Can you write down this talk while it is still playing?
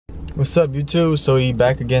What's up, YouTube? So we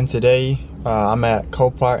back again today. I'm at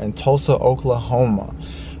Copart in Tulsa, Oklahoma.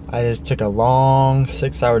 I just took a long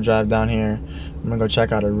 6-hour drive down here. I'm gonna go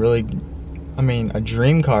check out a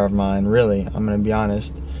dream car of mine, really. I'm gonna be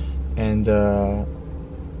honest. And I'll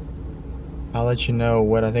let you know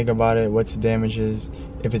what I think about it, what's the damages,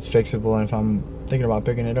 if it's fixable, and if I'm thinking about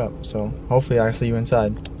picking it up. So hopefully I'll see you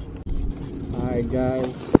inside. Alright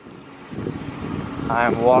guys,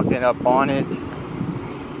 I'm walking up on it.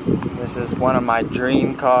 This is one of my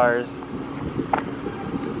dream cars.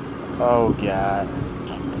 Oh god.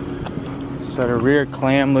 So the rear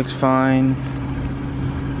clam looks fine.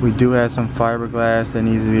 We do have some fiberglass that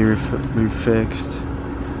needs to be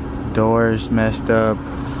refixed. Doors messed up.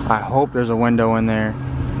 I hope there's a window in there.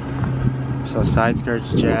 So side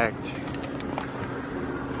skirt's jacked.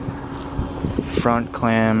 Front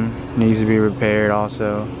clam needs to be repaired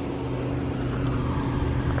also.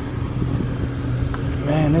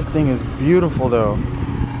 Man, this thing is beautiful though.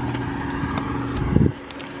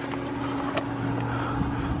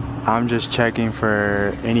 I'm just checking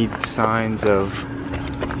for any signs of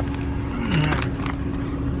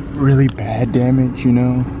really bad damage, you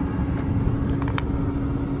know.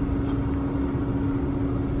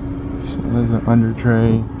 So there's an under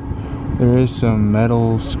tray. There is some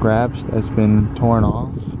metal scraps that's been torn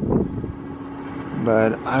off,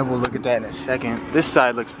 but I will look at that in a second. This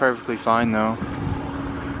side looks perfectly fine though.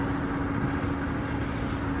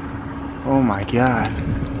 Oh my god.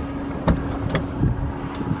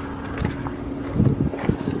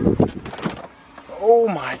 Oh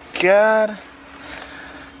my god.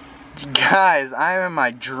 Guys, I am in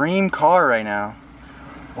my dream car right now.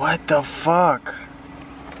 What the fuck?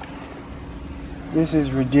 This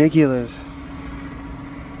is ridiculous.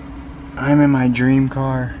 I'm in my dream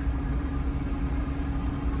car.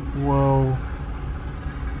 Whoa.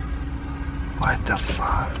 What the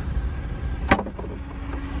fuck?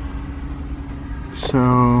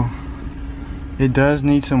 So, it does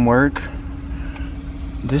need some work.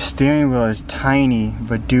 This steering wheel is tiny,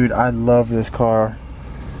 but dude, I love this car.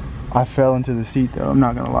 I fell into the seat though, I'm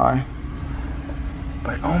not gonna lie.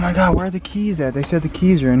 But oh my god, where are the keys at? They said the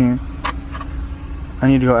keys are in here. I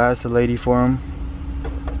need to go ask the lady for them.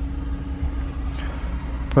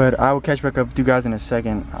 But I will catch back up with you guys in a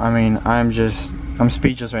second. I'm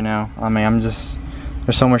speechless right now. There's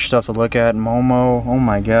so much stuff to look at. Momo, oh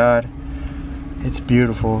my god. It's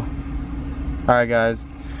beautiful. Alright guys,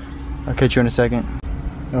 I'll catch you in a second.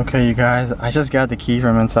 Okay you guys, I just got the key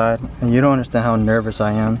from inside and you don't understand how nervous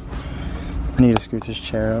I am. I need to scoot this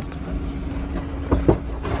chair up.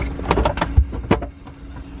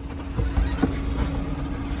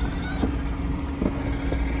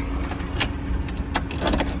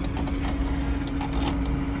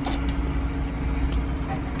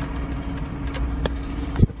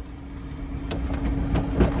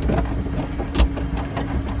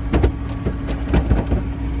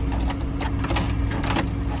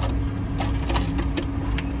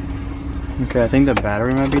 Okay, I think the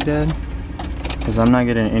battery might be dead because I'm not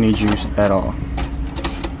getting any juice at all.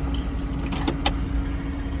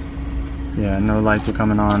 Yeah, no lights are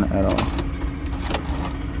coming on at all.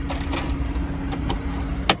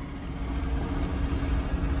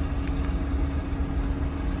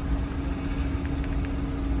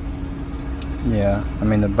 Yeah,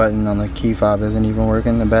 the button on the key fob isn't even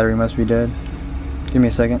working. The battery must be dead. Give me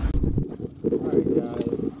a second. Alright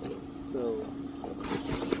guys, so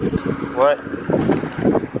what?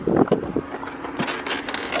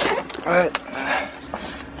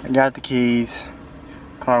 I got the keys.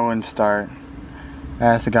 Car wouldn't start. I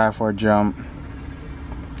asked the guy for a jump.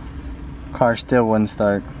 Car still wouldn't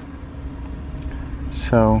start.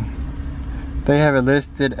 So they have it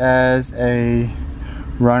listed as a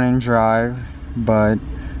run and drive, but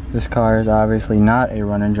this car is obviously not a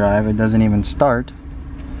run and drive. It doesn't even start.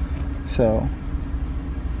 So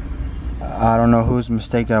I don't know whose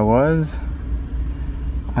mistake that was.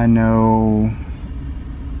 I know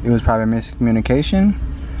it was probably miscommunication,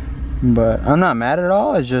 but I'm not mad at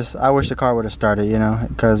all. It's just I wish the car would have started, you know,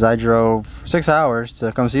 because I drove 6 hours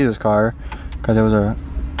to come see this car because it was a,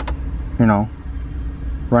 you know,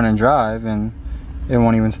 run and drive and it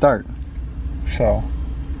won't even start. So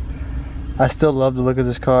I still love the look of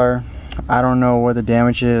this car. I don't know what the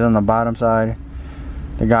damage is on the bottom side.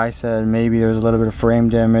 The guy said maybe there was a little bit of frame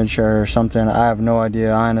damage or something. I have no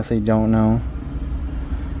idea. I honestly don't know.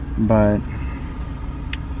 But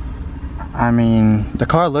the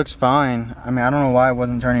car looks fine. I don't know why it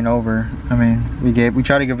wasn't turning over. We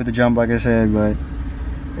tried to give it the jump like I said, but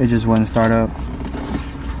it just wouldn't start up.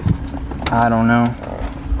 I don't know.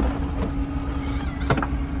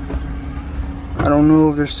 I don't know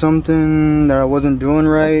if there's something that I wasn't doing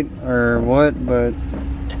right or what, but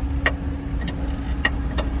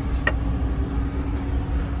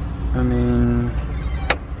I mean,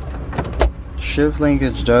 shift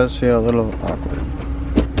linkage does feel a little awkward.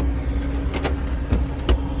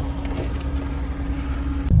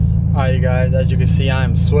 Alright, you guys, as you can see,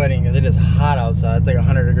 I'm sweating because it is hot outside. It's like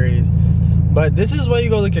 100 degrees. But this is why you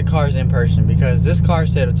go look at cars in person, because this car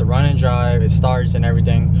said it's a run and drive, it starts and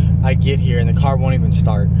everything. I get here and the car won't even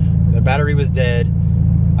start. The battery was dead.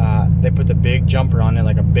 They put the big jumper on it,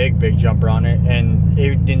 like a big jumper on it, and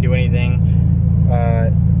it didn't do anything.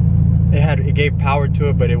 It gave power to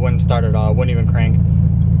it, but it wouldn't start at all. It wouldn't even crank.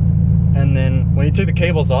 And then when he took the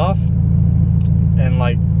cables off, and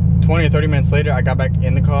like 20 or 30 minutes later, I got back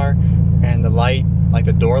in the car and the light, like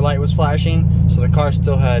the door light, was flashing. So the car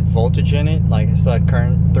still had voltage in it, like it still had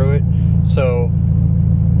current through it. So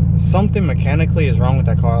something mechanically is wrong with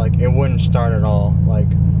that car. Like, it wouldn't start at all. Like,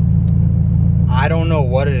 I don't know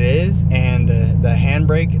what it is. And the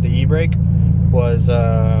handbrake, the e-brake, was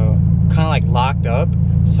kind of like locked up.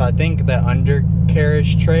 So I think the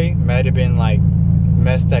undercarriage tray might have been like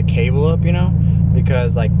messed that cable up, you know,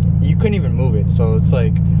 because like you couldn't even move it. So it's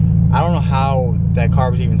like, I don't know how that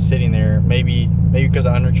car was even sitting there. Maybe because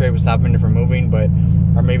the under tray was stopping it from moving, but,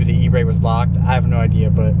 or maybe the e-brake was locked. I have no idea.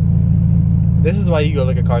 But this is why you go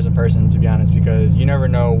look at cars in person, to be honest, because you never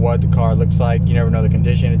know what the car looks like. You never know the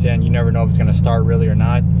condition it's in. You never know if it's gonna start really or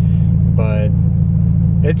not. But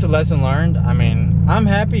it's a lesson learned. I mean, I'm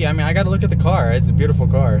happy. I mean, I got to look at the car. It's a beautiful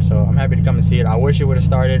car, so I'm happy to come and see it. I wish it would have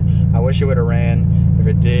started. I wish it would have ran. If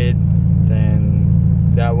it did,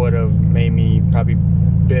 then that would have made me probably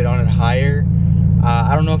bid on it higher.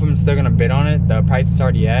 I don't know if I'm still gonna bid on it. The price it's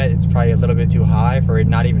already at, it's probably a little bit too high for it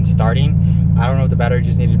not even starting. I don't know if the battery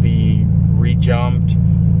just needed to be re-jumped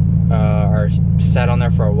or sat on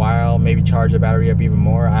there for a while, maybe charge the battery up even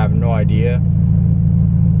more. I have no idea.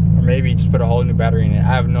 Or maybe just put a whole new battery in it. I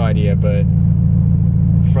have no idea, but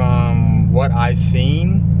from what I've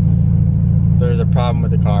seen, there's a problem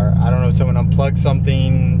with the car. I don't know if someone unplugged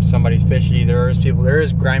something, somebody's fishy. There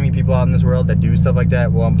is grimy people out in this world that do stuff like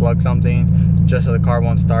that, will unplug something just so the car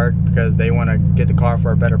won't start because they want to get the car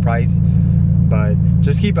for a better price. But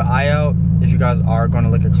just keep an eye out if you guys are going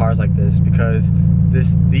to look at cars like this, because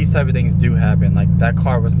these type of things do happen. Like, that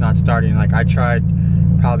car was not starting. Like, I tried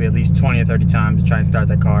probably at least 20 or 30 times to try and start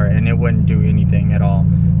that car, and it wouldn't do anything at all.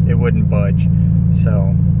 It wouldn't budge.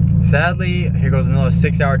 So sadly, here goes another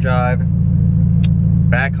 6-hour drive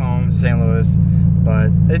back home to St. Louis,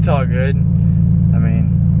 but it's all good. I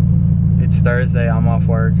mean, it's Thursday, I'm off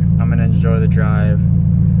work, I'm gonna enjoy the drive.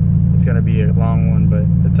 It's gonna be a long one,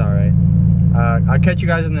 but it's all right. I'll catch you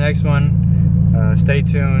guys in the next one. Stay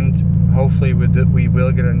tuned. Hopefully we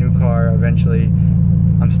will get a new car eventually.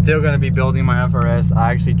 I'm still gonna be building my FRS.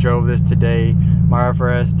 I actually drove this today. My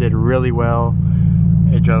FRS did really well.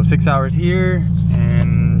 It drove 6 hours here,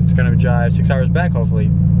 and it's gonna drive 6 hours back, hopefully.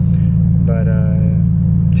 But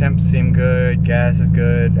temps seem good, gas is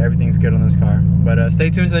good, everything's good on this car. But stay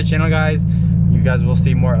tuned to the channel, guys. You guys will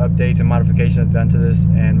see more updates and modifications done to this,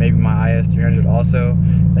 and maybe my IS300 also.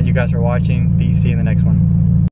 Thank you guys for watching. Peace. See you in the next one.